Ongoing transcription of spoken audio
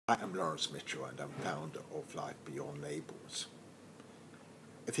I'm Lawrence Mitchell and I'm founder of Life Beyond Labels.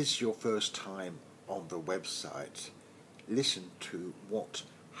 If this is your first time on the website, listen to what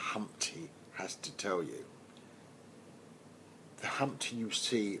Humpty has to tell you. The Humpty you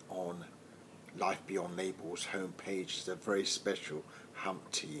see on Life Beyond Labels homepage is a very special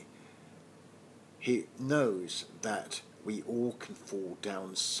Humpty. He knows that we all can fall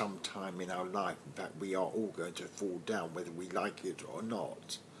down sometime in our life. In fact, we are all going to fall down whether we like it or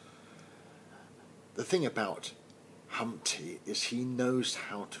not. The thing about Humpty is he knows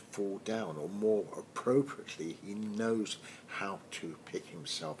how to fall down, or more appropriately, he knows how to pick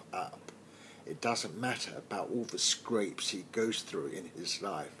himself up. It doesn't matter about all the scrapes he goes through in his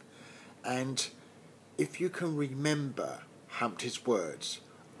life. And if you can remember Humpty's words,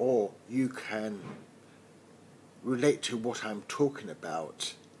 or you can relate to what I'm talking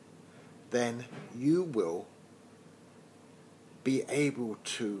about, then you will be able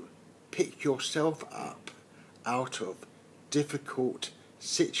to pick yourself up out of difficult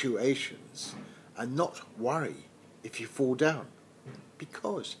situations and not worry if you fall down,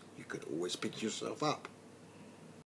 because you could always pick yourself up.